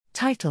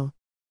Title: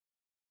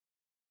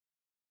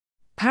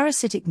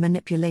 Parasitic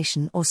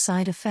manipulation or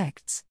side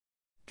effects.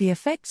 The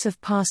effects of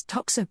past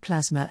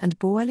Toxoplasma and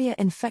Borrelia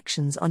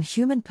infections on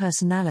human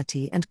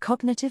personality and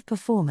cognitive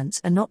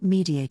performance are not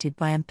mediated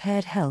by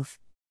impaired health.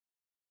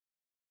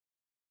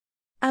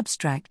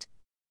 Abstract: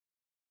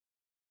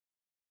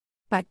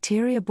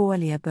 Bacteria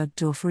Borrelia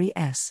burgdorferi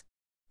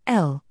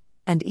S.L.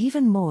 and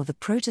even more the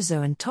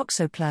protozoan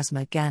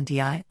Toxoplasma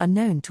gondii are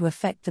known to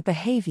affect the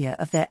behavior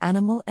of their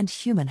animal and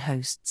human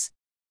hosts.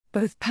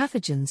 Both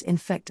pathogens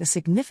infect a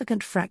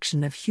significant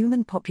fraction of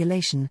human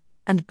population,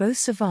 and both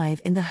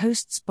survive in the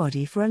host's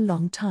body for a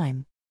long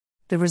time.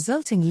 The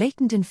resulting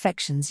latent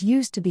infections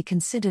used to be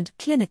considered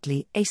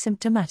clinically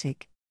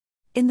asymptomatic.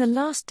 In the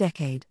last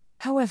decade,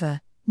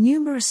 however,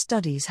 numerous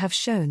studies have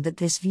shown that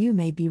this view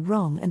may be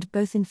wrong and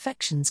both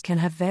infections can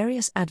have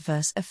various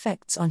adverse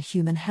effects on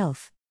human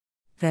health.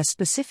 Their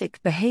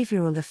specific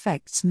behavioral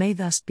effects may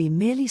thus be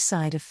merely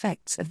side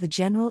effects of the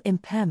general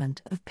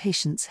impairment of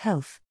patients'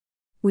 health.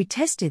 We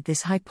tested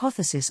this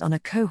hypothesis on a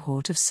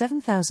cohort of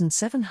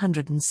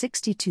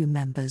 7,762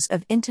 members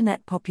of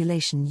Internet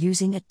population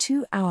using a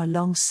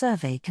 2-hour-long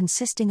survey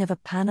consisting of a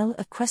panel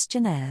of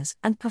questionnaires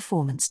and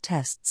performance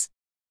tests.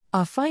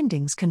 Our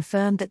findings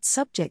confirmed that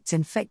subjects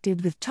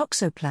infected with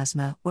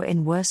Toxoplasma were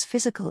in worse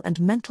physical and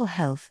mental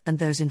health, and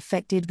those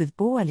infected with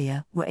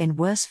Borrelia were in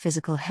worse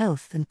physical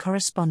health than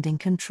corresponding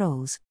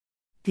controls.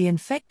 The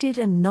infected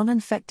and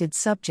non-infected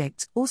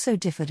subjects also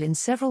differed in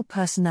several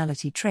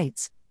personality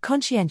traits: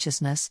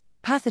 conscientiousness,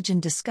 pathogen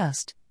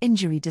disgust,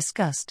 injury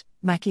disgust,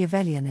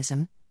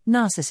 Machiavellianism,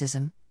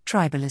 narcissism,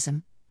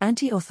 tribalism,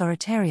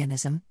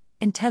 anti-authoritarianism,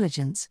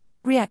 intelligence,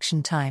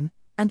 reaction time,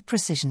 and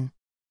precision.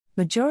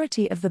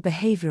 Majority of the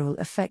behavioral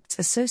effects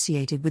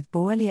associated with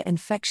Borrelia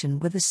infection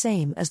were the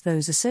same as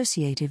those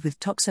associated with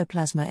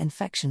Toxoplasma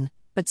infection,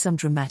 but some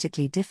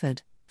dramatically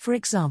differed, for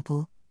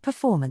example,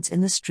 performance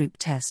in the Stroop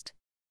test.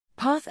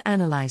 Path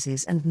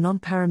analyses and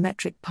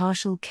non-parametric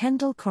partial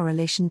Kendall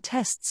correlation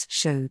tests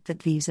showed that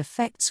these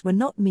effects were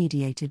not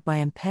mediated by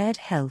impaired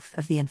health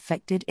of the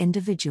infected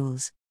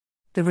individuals.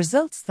 The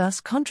results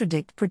thus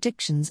contradict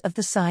predictions of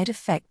the side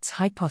effects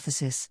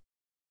hypothesis.